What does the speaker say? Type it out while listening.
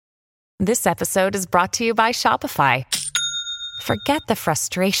This episode is brought to you by Shopify. Forget the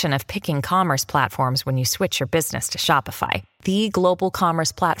frustration of picking commerce platforms when you switch your business to Shopify, the global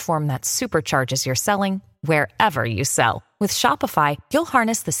commerce platform that supercharges your selling wherever you sell. With Shopify, you'll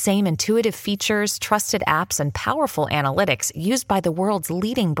harness the same intuitive features, trusted apps, and powerful analytics used by the world's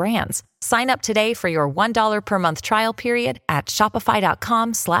leading brands. Sign up today for your $1 per month trial period at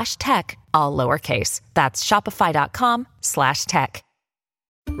shopify.com/tech, all lowercase. That's shopify.com/tech.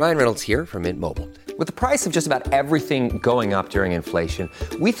 Ryan Reynolds here from Mint Mobile. With the price of just about everything going up during inflation,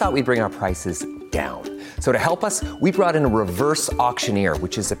 we thought we'd bring our prices down. So to help us, we brought in a reverse auctioneer,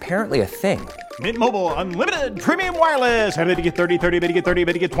 which is apparently a thing. Mint Mobile Unlimited Premium Wireless. How to get 30, 30, bit to get 30,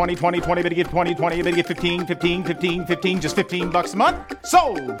 bit to get 20, 20, 20, bit to get 20, 20, bit to get 15, 15, 15, 15, just $15 a month?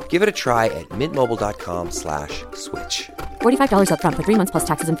 Sold! Give it a try at mintmobile.com/switch. $45 up front for 3 months plus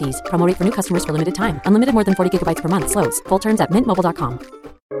taxes and fees. Promo rate for new customers for limited time. Unlimited more than 40 gigabytes per month. Slows full terms at mintmobile.com.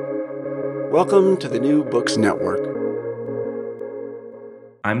 Welcome to the New Books Network.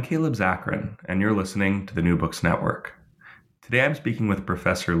 I'm Caleb Zakarin, and you're listening to the New Books Network. Today I'm speaking with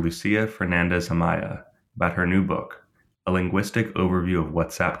Professor Lucia Fernandez Amaya about her new book, A Linguistic Overview of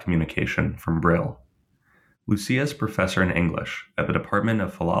WhatsApp Communication from Braille. Lucia is professor in English at the Department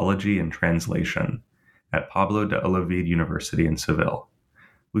of Philology and Translation at Pablo de Olavide University in Seville.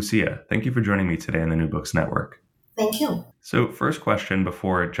 Lucia, thank you for joining me today on the New Books Network. Thank you. So first question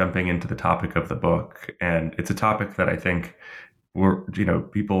before jumping into the topic of the book, and it's a topic that I think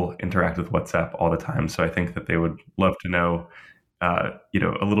people interact with WhatsApp all the time. So I think that they would love to know, a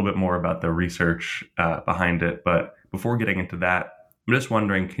little bit more about the research behind it. But before getting into that, I'm just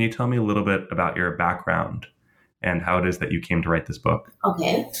wondering, can you tell me a little bit about your background and how it is that you came to write this book?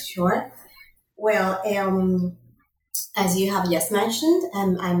 Okay, sure. Well, as you have just mentioned,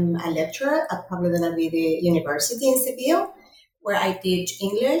 I'm a lecturer at Pablo de Olavide University in Seville, where I teach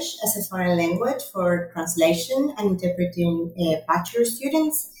English as a foreign language for translation and interpreting bachelor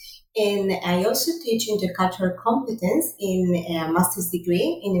students. And I also teach intercultural competence in a master's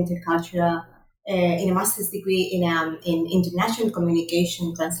degree in intercultural, in international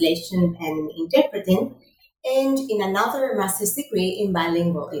communication, translation, and interpreting, and in another master's degree in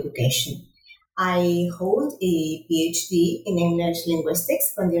bilingual education. I hold a PhD in English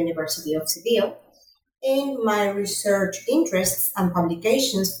linguistics from the University of Seville, and my research interests and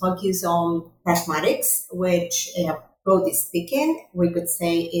publications focus on pragmatics, which, broadly speaking, we could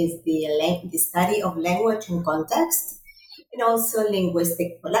say is the study of language and context, and also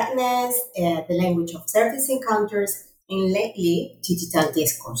linguistic politeness, the language of service encounters, and lately, digital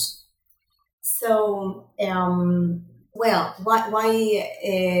discourse. So, why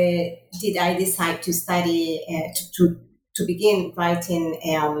did I decide to study, to begin writing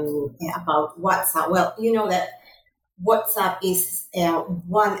about WhatsApp? Well, you know that WhatsApp is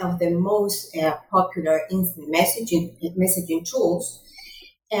one of the most popular instant messaging tools.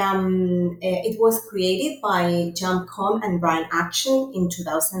 It was created by John Cohn and Brian Acton in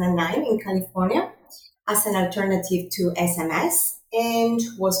 2009 in California as an alternative to SMS, and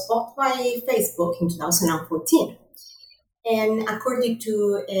was bought by Facebook in 2014. And according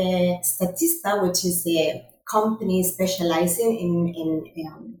to Statista, which is a company specializing in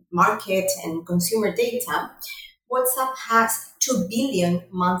market and consumer data, WhatsApp has 2 billion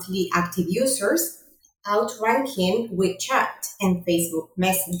monthly active users, outranking WeChat and Facebook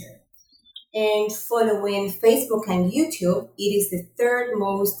Messenger. And following Facebook and YouTube, it is the third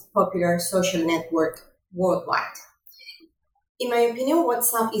most popular social network worldwide. In my opinion,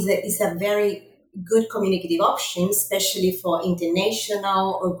 WhatsApp is a very good communicative option, especially for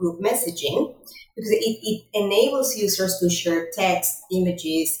international or group messaging, because it enables users to share text,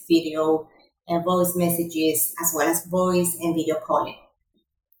 images, video, and voice messages, as well as voice and video calling.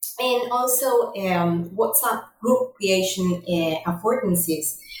 And also, WhatsApp group creation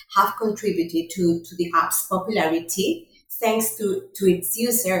affordances have contributed to the app's popularity thanks to its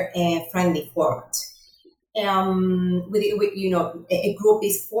user-friendly format. A group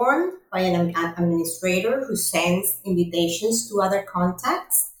is formed by an administrator who sends invitations to other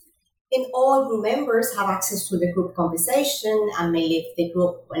contacts, and all group members have access to the group conversation and may leave the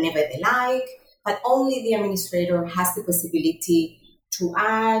group whenever they like, but only the administrator has the possibility to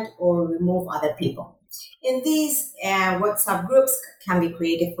add or remove other people. And these WhatsApp groups can be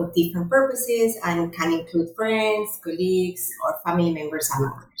created for different purposes and can include friends, colleagues, or family members,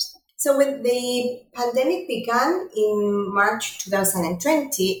 among others. So when the pandemic began in March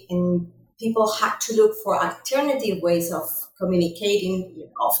 2020, and people had to look for alternative ways of communicating,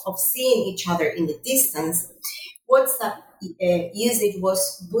 of seeing each other in the distance, WhatsApp usage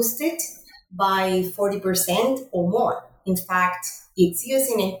was boosted by 40% or more. In fact, its use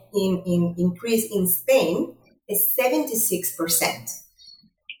in increase in Spain is 76%.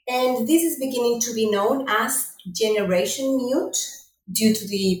 And this is beginning to be known as Generation Mute due to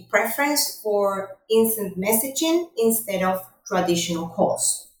the preference for instant messaging instead of traditional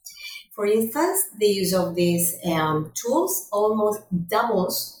calls. For instance, the use of these tools almost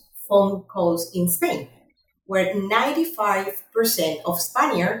doubles phone calls in Spain, where 95% of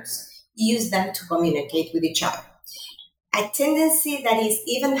Spaniards use them to communicate with each other. A tendency that is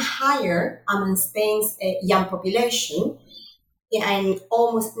even higher among Spain's young population, and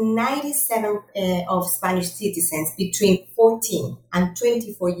almost 97% of Spanish citizens between 14 and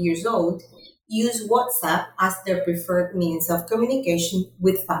 24 years old use WhatsApp as their preferred means of communication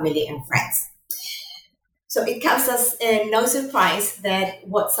with family and friends. So it comes as no surprise that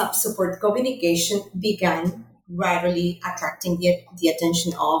WhatsApp support communication began gradually attracting the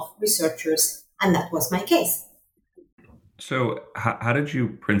attention of researchers, and that was my case. So how did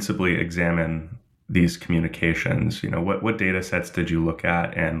you principally examine these communications? What data sets did you look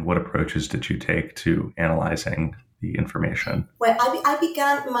at, and what approaches did you take to analyzing the information? Well, I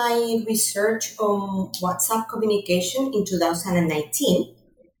began my research on WhatsApp communication in 2019.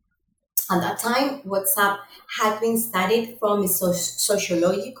 At that time, WhatsApp had been studied from a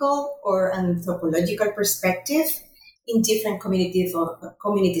sociological or anthropological perspective in different communities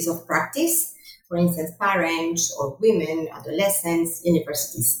of practice. For instance, parents or women, adolescents,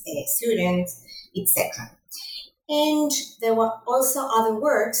 university students, etc. And there were also other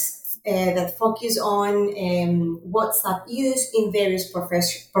works that focus on WhatsApp use in various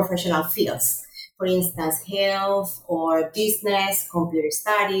professional fields. For instance, health or business, computer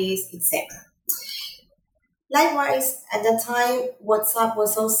studies, etc. Likewise, at that time, WhatsApp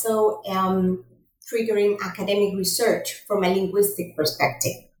was also triggering academic research from a linguistic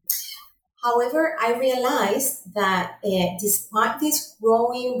perspective. However, I realized that despite this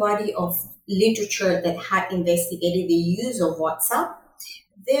growing body of literature that had investigated the use of WhatsApp,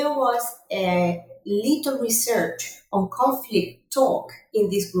 there was little research on conflict talk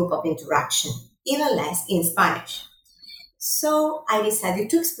in this group of interaction, even less in Spanish. So I decided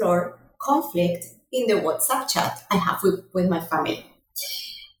to explore conflict in the WhatsApp chat I have with my family.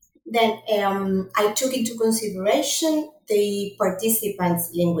 Then I took into consideration the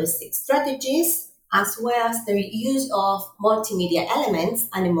participants' linguistic strategies, as well as their use of multimedia elements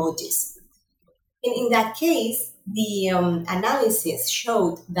and emojis. And in that case, the analysis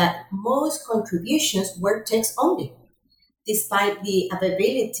showed that most contributions were text only, despite the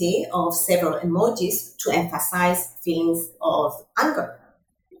availability of several emojis to emphasize feelings of anger.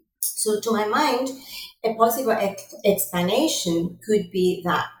 So to my mind, a possible explanation could be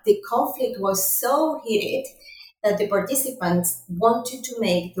that the conflict was so heated that the participants wanted to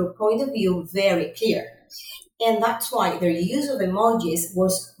make their point of view very clear. And that's why their use of emojis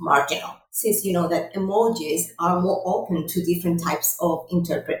was marginal, since you know that emojis are more open to different types of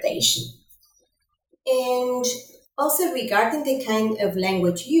interpretation. And also regarding the kind of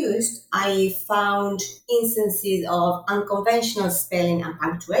language used, I found instances of unconventional spelling and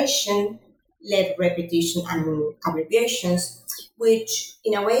punctuation, led repetition and abbreviations, which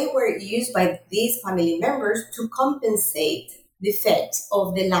in a way were used by these family members to compensate the effects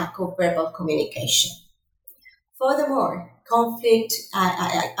of the lack of verbal communication. Furthermore,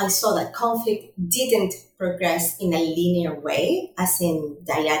 I saw that conflict didn't progress in a linear way, as in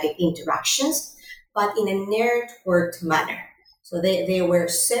dyadic interactions, but in a networked manner. So there were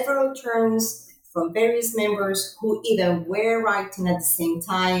several terms from various members who either were writing at the same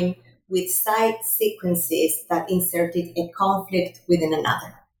time, with side sequences that inserted a conflict within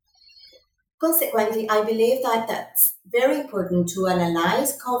another. Consequently, I believe that that's very important to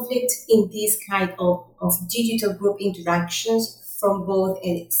analyze conflict in this kind of digital group interactions from both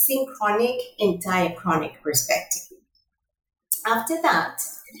a synchronic and diachronic perspective. After that,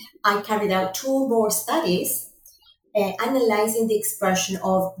 I carried out 2 more studies analyzing the expression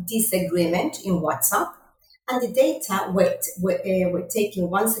of disagreement in WhatsApp, and the data were taken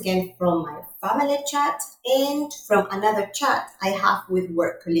once again from my family chat and from another chat I have with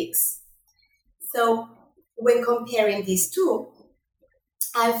work colleagues. So when comparing these two,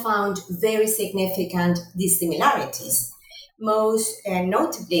 I found very significant dissimilarities. Most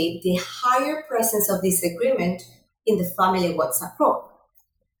notably, the higher presence of disagreement in the family WhatsApp group.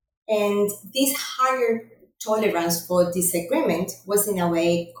 And this higher tolerance for disagreement was in a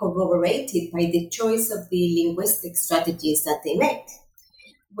way corroborated by the choice of the linguistic strategies that they made.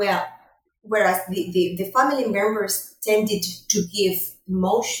 Whereas the family members tended to give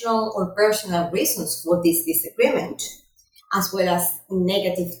emotional or personal reasons for this disagreement, as well as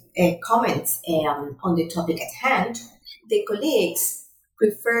negative comments on the topic at hand, the colleagues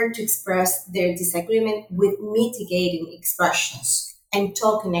prefer to express their disagreement with mitigating expressions and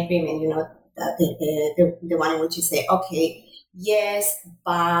talk in agreement, the one in which you say, okay, yes,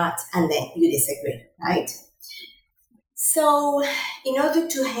 but, and then you disagree, right? So in order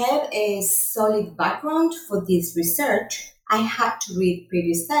to have a solid background for this research, I had to read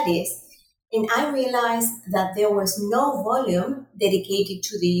previous studies, and I realized that there was no volume dedicated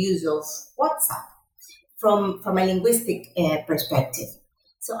to the use of WhatsApp from a linguistic perspective.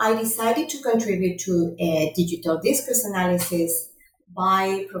 So I decided to contribute to a digital discourse analysis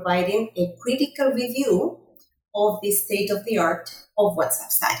by providing a critical review of the state-of-the-art of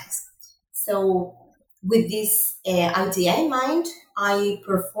WhatsApp studies. So with this idea in mind, I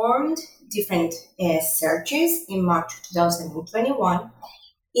performed different searches in March 2021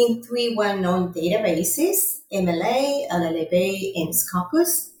 in 3 well-known databases, MLA, LLaBay, and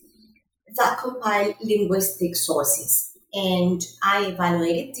Scopus, that compile linguistic sources. And I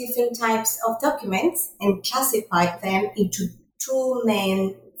evaluated different types of documents and classified them into 2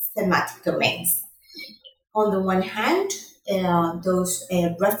 main thematic domains. On the one hand, those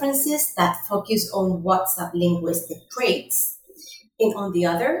references that focus on WhatsApp linguistic traits, and on the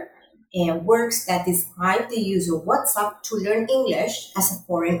other, works that describe the use of WhatsApp to learn English as a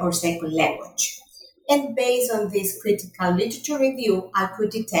foreign or second language. And based on this critical literature review, I could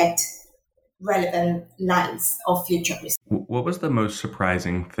detect relevant lines of future research. What was the most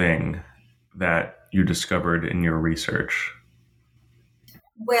surprising thing that you discovered in your research?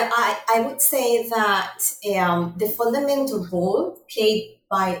 Well, I would say that the fundamental role played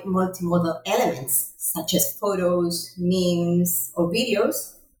by multimodal elements, such as photos, memes, or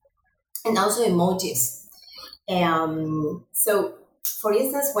videos, and also emojis. So, for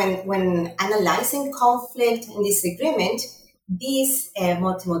instance, when analyzing conflict and disagreement, these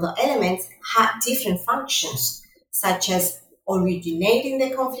multimodal elements have different functions, such as originating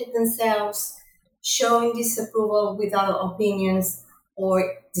the conflict themselves, showing disapproval with other opinions,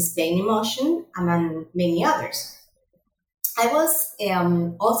 or displaying emotion, among many others. I was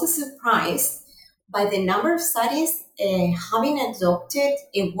also surprised by the number of studies having adopted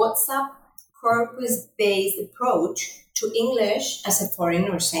a WhatsApp corpus-based approach to English as a foreign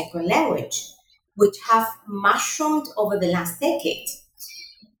or second language, which have mushroomed over the last decade.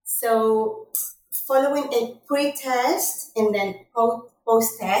 So, following a pre-test and then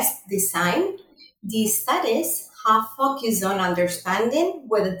post-test design, these studies have focused on understanding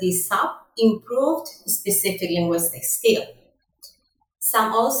whether this app improved specific linguistic skill.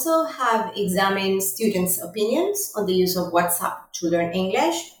 Some also have examined students' opinions on the use of WhatsApp to learn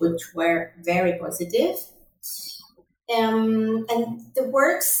English, which were very positive. And the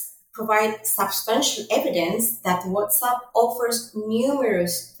works provide substantial evidence that WhatsApp offers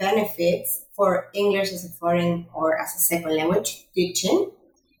numerous benefits for English as a foreign or as a second language teaching.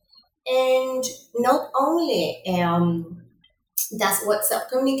 And not only does WhatsApp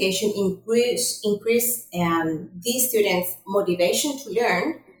communication increase these students' motivation to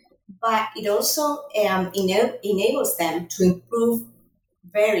learn, but it also enables them to improve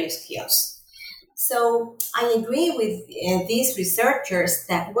various skills. So I agree with these researchers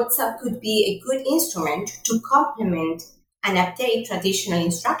that WhatsApp could be a good instrument to complement and update traditional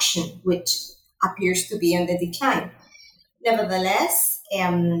instruction, which appears to be on the decline. Nevertheless,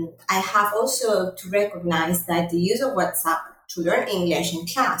 I have also to recognize that the use of WhatsApp to learn English in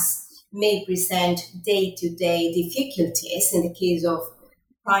class may present day-to-day difficulties in the case of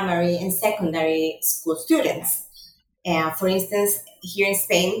primary and secondary school students. For instance, here in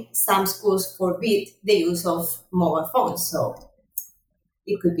Spain, some schools forbid the use of mobile phones, so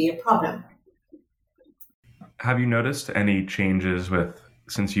it could be a problem. Have you noticed any changes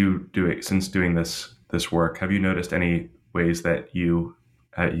since doing this work? Have you noticed any ways that you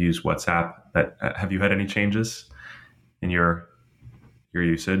use WhatsApp? Have you had any changes in your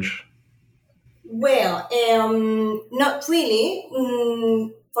usage? Well, not really.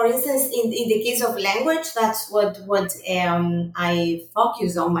 For instance, in the case of language, that's what I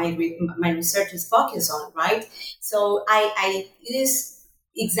focus on. My research is focused on, right? So I use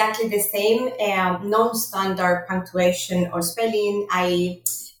exactly the same non-standard punctuation or spelling. I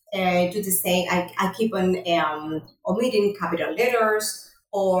do the same. I keep on omitting capital letters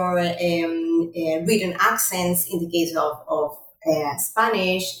or written accents in the case of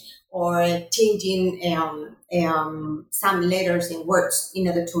Spanish, or changing some letters in words in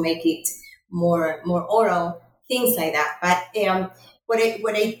order to make it more oral, things like that. But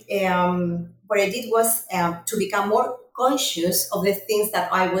what I did was to become more conscious of the things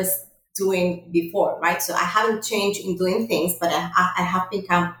that I was doing before, right? So I haven't changed in doing things, but I have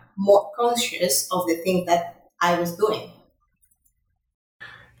become more conscious of the things that I was doing.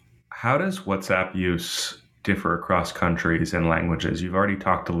 How does WhatsApp use differ across countries and languages? You've already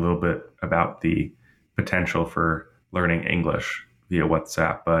talked a little bit about the potential for learning English via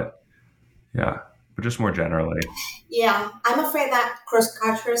WhatsApp, but just more generally. Yeah, I'm afraid that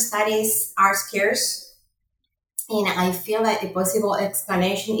cross-cultural studies are scarce. And I feel that a possible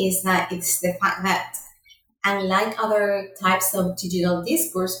explanation is that it's the fact that unlike other types of digital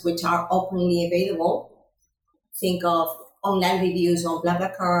discourse, which are openly available, think of online reviews on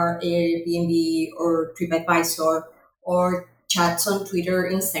BlaBlaCar, Airbnb, or TripAdvisor, or chats on Twitter,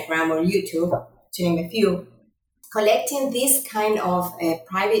 Instagram, or YouTube, to name a few. Collecting this kind of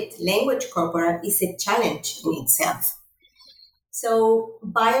private language corpora is a challenge in itself. So,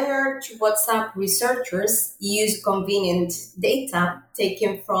 by and large, WhatsApp researchers use convenient data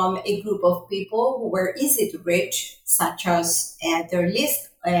taken from a group of people who were easy to reach, such as their list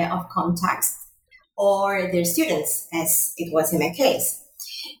of contacts or their students, as it was in my case.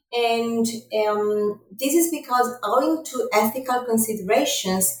 And this is because, owing to ethical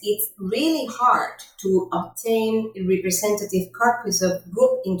considerations, it's really hard to obtain a representative corpus of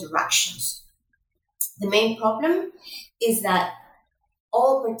group interactions. The main problem is that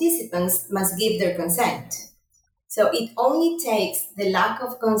all participants must give their consent. So it only takes the lack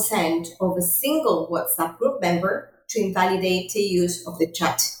of consent of a single WhatsApp group member to invalidate the use of the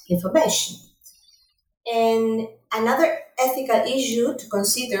chat information. And another ethical issue to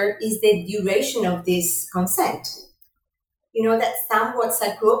consider is the duration of this consent. You know that some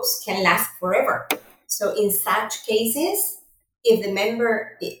WhatsApp groups can last forever. So in such cases, if the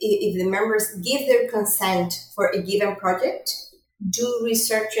members give their consent for a given project, do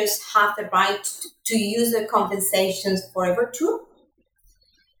researchers have the right to use the compensations forever too?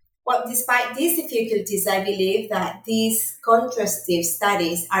 Well, despite these difficulties, I believe that these contrastive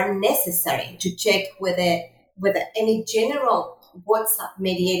studies are necessary to check whether any general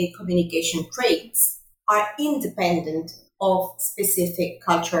WhatsApp-mediated communication traits are independent of specific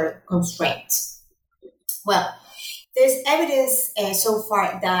cultural constraints. Well, there's evidence so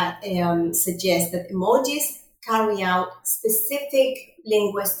far that suggests that emojis carry out specific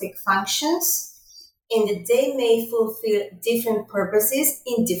linguistic functions and that they may fulfill different purposes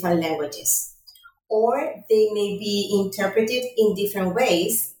in different languages, or they may be interpreted in different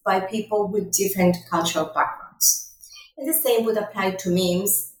ways by people with different cultural backgrounds. And the same would apply to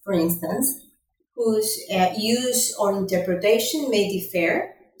memes, for instance, whose use or interpretation may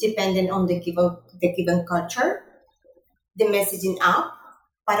differ depending on the given culture, the messaging app,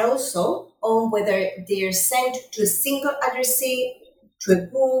 but also on whether they are sent to a single addressee, to a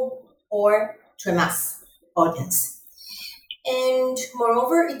group, or to a mass audience. And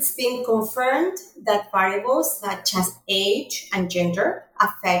moreover, it's been confirmed that variables such as age and gender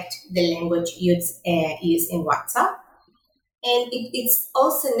affect the language used in WhatsApp. And it's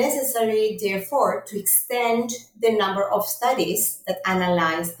also necessary, therefore, to extend the number of studies that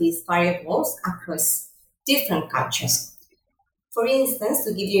analyze these variables across different cultures. For instance,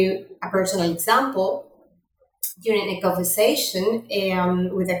 to give you a personal example, during a conversation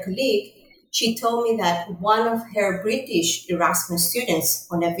with a colleague, she told me that one of her British Erasmus students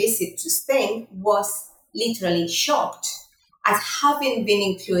on a visit to Spain was literally shocked at having been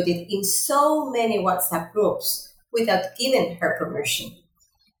included in so many WhatsApp groups without giving her permission.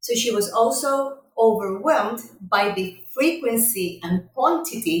 So she was also overwhelmed by the frequency and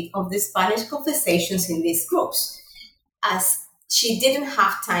quantity of the Spanish conversations in these groups, as she didn't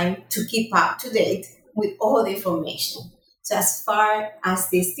have time to keep up to date with all the information. So as far as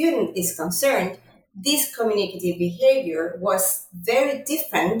the student is concerned, this communicative behavior was very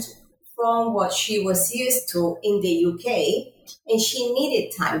different from what she was used to in the UK, and she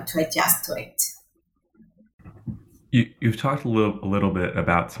needed time to adjust to it. You've talked a little bit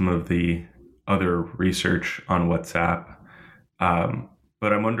about some of the other research on WhatsApp,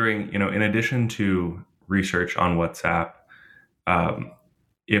 but I'm wondering, in addition to research on WhatsApp,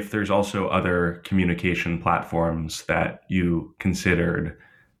 if there's also other communication platforms that you considered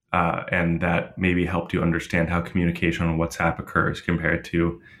and that maybe helped you understand how communication on WhatsApp occurs compared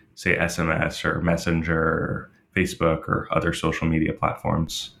to, say, SMS or Messenger or Facebook or other social media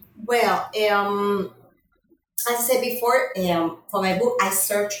platforms. Well, as I said before, for my book, I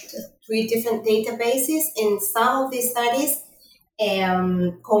searched 3 different databases, and some of these studies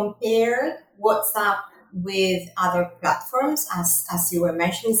compared WhatsApp with other platforms. As you were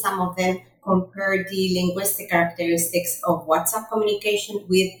mentioning, some of them compare the linguistic characteristics of WhatsApp communication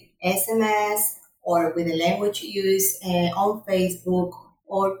with SMS or with the language used on Facebook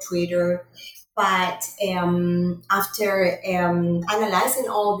or Twitter. But after analyzing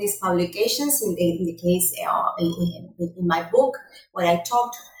all these publications, in the case in my book, when I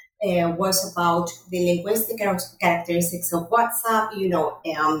talked was about the linguistic characteristics of WhatsApp,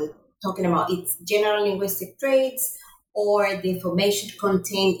 talking about its general linguistic traits or the information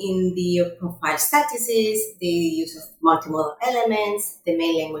contained in the profile statuses, the use of multimodal elements, the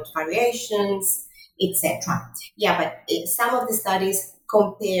main language variations, etc. Yeah, but some of the studies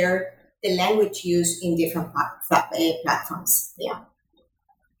compare the language used in different platforms. Yeah.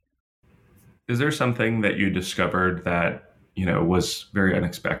 Is there something that you discovered that, was very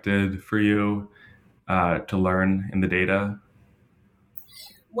unexpected for you to learn in the data?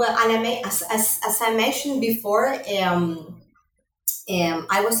 Well, and as I mentioned before, I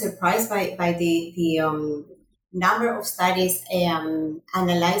was surprised by the number of studies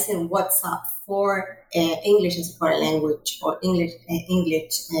analyzing WhatsApp for English as a foreign language or English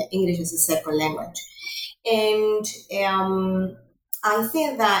as a second language, and I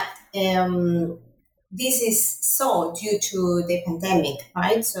think that this is so due to the pandemic,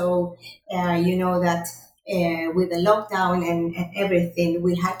 right? So that with the lockdown and everything,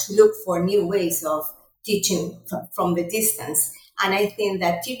 we had to look for new ways of teaching from the distance. And I think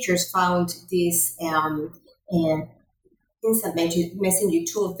that teachers found this instant messenger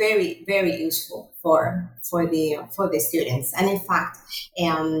tool very, very useful for the students. And in fact,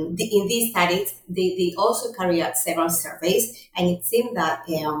 in these studies, they also carry out several surveys, and it seemed that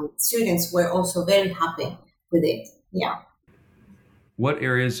students were also very happy with it. Yeah. What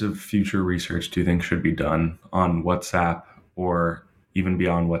areas of future research do you think should be done on WhatsApp, or even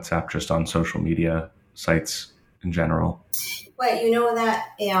beyond WhatsApp, just on social media sites in general? Well, you know that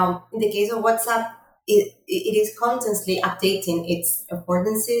in the case of WhatsApp, it is constantly updating its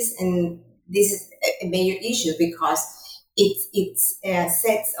affordances, and this is a major issue because its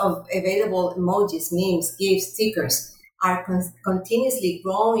sets of available emojis, memes, GIFs, stickers are continuously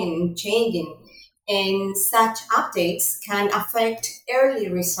growing and changing. And such updates can affect early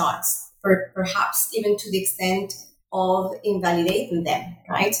results, perhaps even to the extent of invalidating them,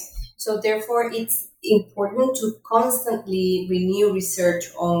 right? So therefore, it's important to constantly renew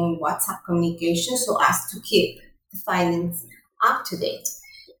research on WhatsApp communication so as to keep the findings up to date.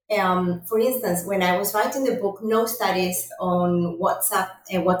 For instance, when I was writing the book, no studies on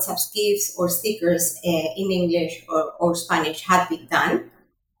WhatsApp's GIFs or stickers in English or Spanish had been done.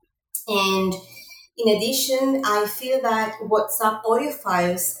 And in addition, I feel that WhatsApp audio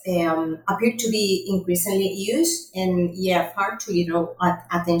files appear to be increasingly used, and far too little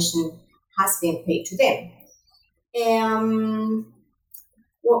attention has been paid to them.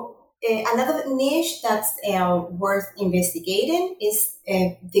 Another niche that's worth investigating is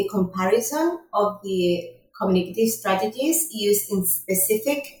the comparison of the communicative strategies used in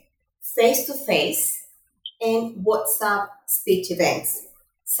specific face-to-face and WhatsApp speech events,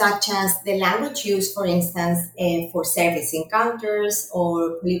 such as the language used, for instance, for service encounters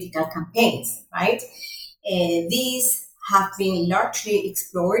or political campaigns, right? These have been largely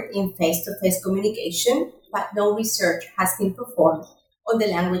explored in face-to-face communication, but no research has been performed on the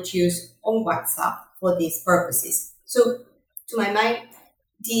language used on WhatsApp for these purposes. So, to my mind,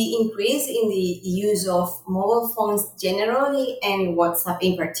 the increase in the use of mobile phones generally and WhatsApp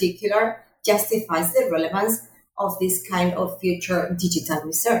in particular justifies the relevance of this kind of future digital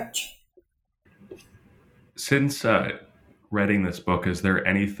research. Since reading this book, is there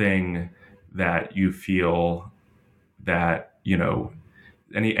anything that you feel that,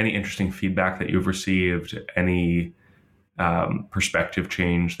 any interesting feedback that you've received, any perspective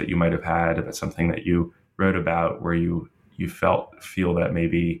change that you might have had about something that you wrote about where you feel that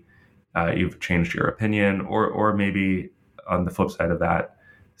maybe you've changed your opinion, or maybe on the flip side of that,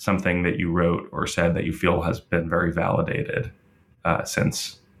 something that you wrote or said that you feel has been very validated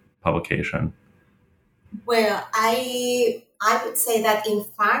since publication? Well, I would say that in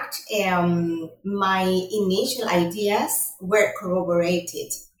fact, my initial ideas were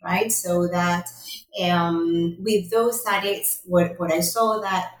corroborated, right? So that with those studies, what I saw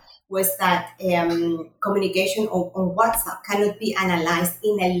that was that communication on WhatsApp cannot be analyzed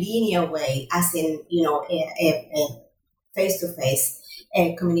in a linear way, as in a face-to-face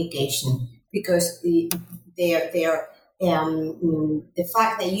communication, because they are the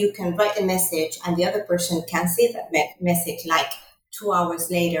fact that you can write a message and the other person can see that message like 2 hours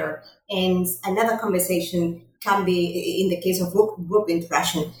later, and another conversation can be, in the case of group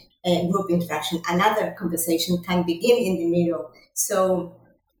interaction, another conversation can begin in the middle. So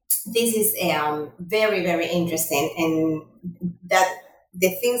this is very, very interesting, and that the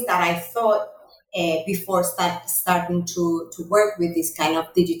things that I thought before starting to work with this kind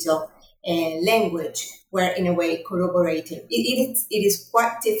of digital language were in a way corroborated. It is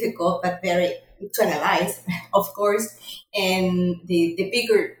quite difficult, but very to analyze, of course. And the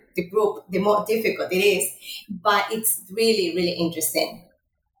bigger the group, the more difficult it is. But it's really, really interesting.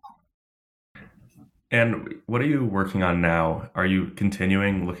 And what are you working on now? Are you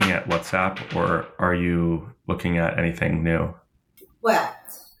continuing looking at WhatsApp, or are you looking at anything new? Well,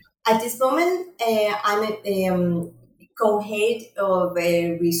 at this moment, I'm a co-head of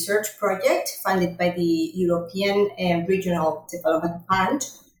a research project funded by the European Regional Development Fund,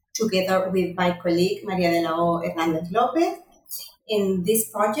 together with my colleague Maria de la O Hernandez Lopez. And this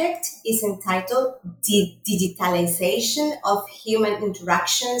project is entitled Digitalization of Human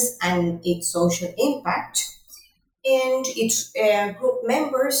Interactions and its Social Impact. And its group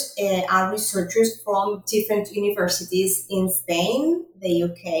members are researchers from different universities in Spain, the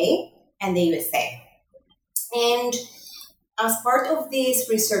UK, and the USA. And as part of this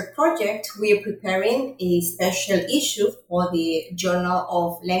research project, we are preparing a special issue for the Journal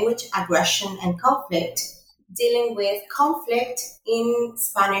of Language, Aggression, and Conflict, dealing with conflict in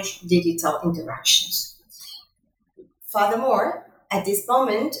Spanish digital interactions. Furthermore, at this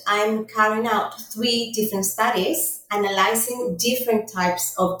moment, I'm carrying out 3 different studies analyzing different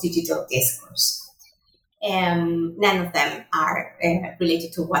types of digital discourse. None of them are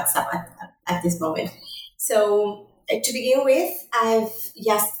related to WhatsApp at this moment. So to begin with, I've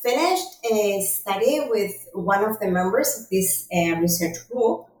just finished a study with one of the members of this research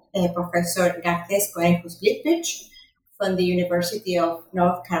group, Professor Garcés Conejos-Glitwich from the University of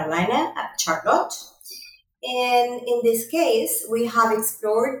North Carolina at Charlotte. And in this case, we have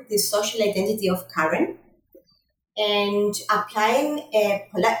explored the social identity of Karen and applying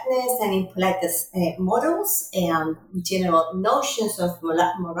politeness and impoliteness models and general notions of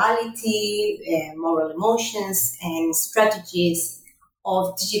morality, moral emotions, and strategies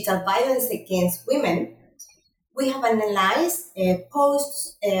of digital violence against women. We have analyzed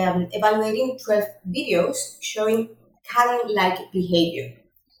posts evaluating 12 videos showing Karen-like behavior.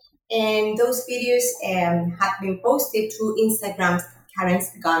 And those videos have been posted to Instagram's Karen's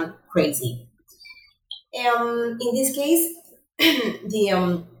Gone Crazy. In this case,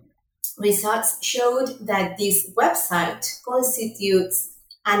 the results showed that this website constitutes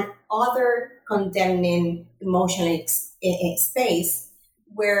an other condemning emotional space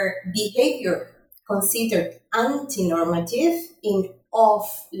where behavior considered anti-normative in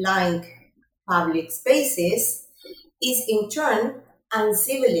offline public spaces is in turn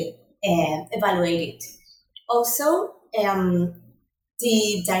uncivilly evaluated. Also,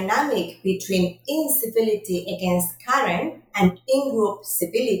 the dynamic between incivility against Karen and in-group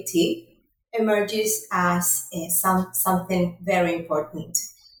civility emerges as something very important.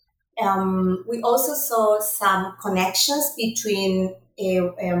 We also saw some connections between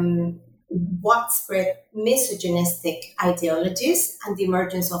widespread misogynistic ideologies and the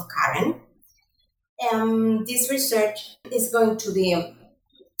emergence of Karen. This research is going to be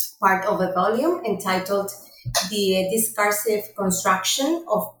part of a volume entitled The Discursive Construction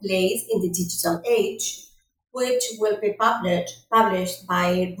of Place in the Digital Age, which will be published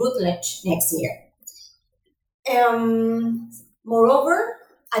by Routledge next year. Moreover,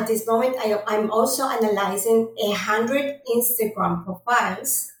 at this moment, I'm also analyzing 100 Instagram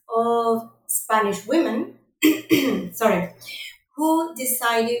profiles of Spanish women who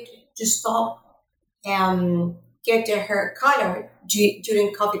decided to stop get their hair colored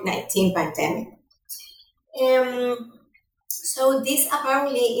during COVID-19 pandemic. So this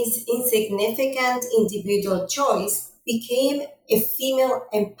apparently is insignificant individual choice became a female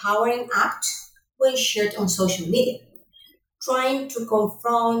empowering act when shared on social media, trying to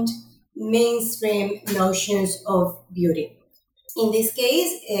confront mainstream notions of beauty. In this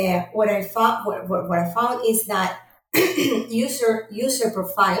case, what I found is that user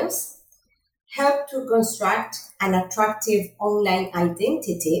profiles help to construct an attractive online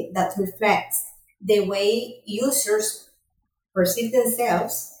identity that reflects the way users perceive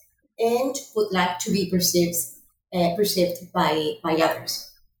themselves and would like to be perceived by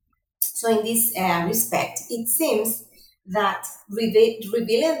others. So in this respect, it seems that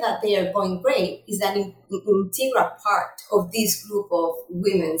revealing that they are going great is an integral part of this group of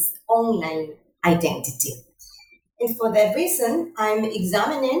women's online identity. And for that reason, I'm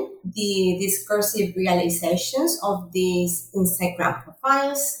examining the discursive realizations of these Instagram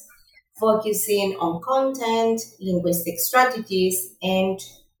profiles, focusing on content, linguistic strategies, and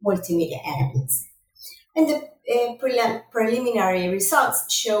multimedia elements. And the preliminary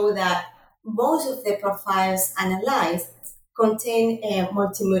results show that most of the profiles analyzed contain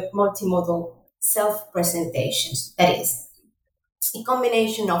multimodal self-presentations. That is, a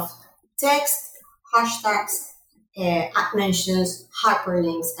combination of text, hashtags, ad mentions,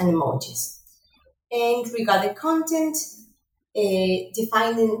 hyperlinks, and emojis. And regarding content, the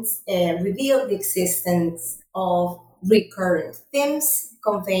findings reveal the existence of recurrent themes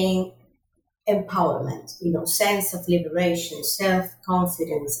conveying empowerment, sense of liberation,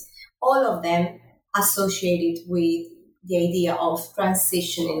 self-confidence, all of them associated with the idea of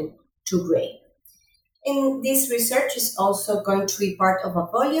transitioning to gray. And this research is also going to be part of a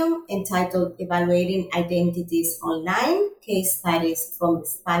volume entitled Evaluating Identities Online, Case Studies from the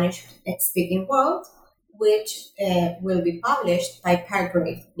Spanish-Speaking World, which will be published by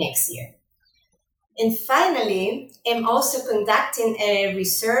Palgrave next year. And finally, I'm also conducting a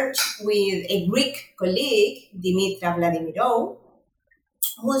research with a Greek colleague, Dimitra Vladimirou,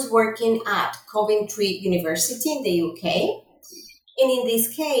 who's working at Coventry University in the UK. And in this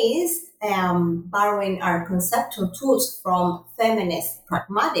case, borrowing our conceptual tools from feminist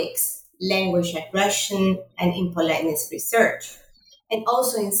pragmatics, language aggression, and impoliteness research, and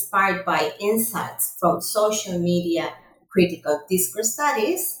also inspired by insights from social media critical discourse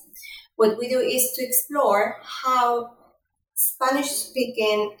studies, what we do is to explore how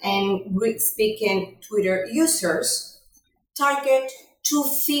Spanish-speaking and Greek-speaking Twitter users target two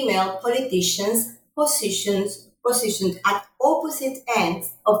female politicians positioned at opposite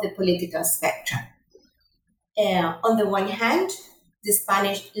ends of the political spectrum. On the one hand, the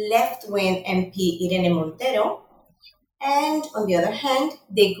Spanish left-wing MP Irene Montero, and on the other hand,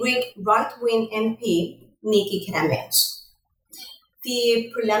 the Greek right-wing MP Niki Kerameus.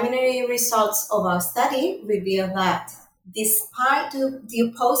 The preliminary results of our study reveal that despite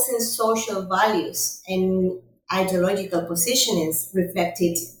the opposing social values and ideological positionings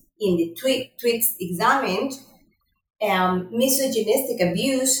reflected in the tweets examined, misogynistic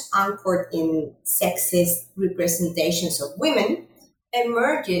abuse anchored in sexist representations of women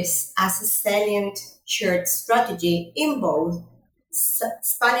emerges as a salient shared strategy in both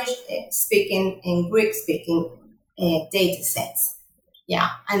Spanish-speaking and Greek-speaking data sets.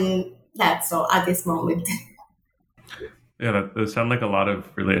 Yeah, and that's all at this moment. Yeah, those sound like a lot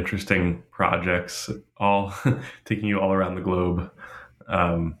of really interesting projects, all taking you all around the globe.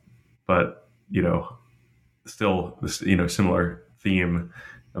 But, still, similar theme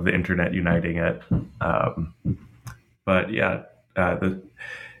of the internet uniting it. But yeah,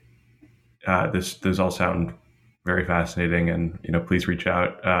 those all sound very fascinating, and please reach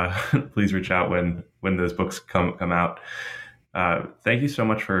out. Please reach out when those books come out. Thank you so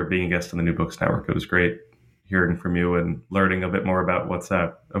much for being a guest on the New Books Network. It was great hearing from you and learning a bit more about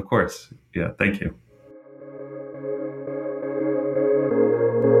WhatsApp. Of course. Yeah. Thank you.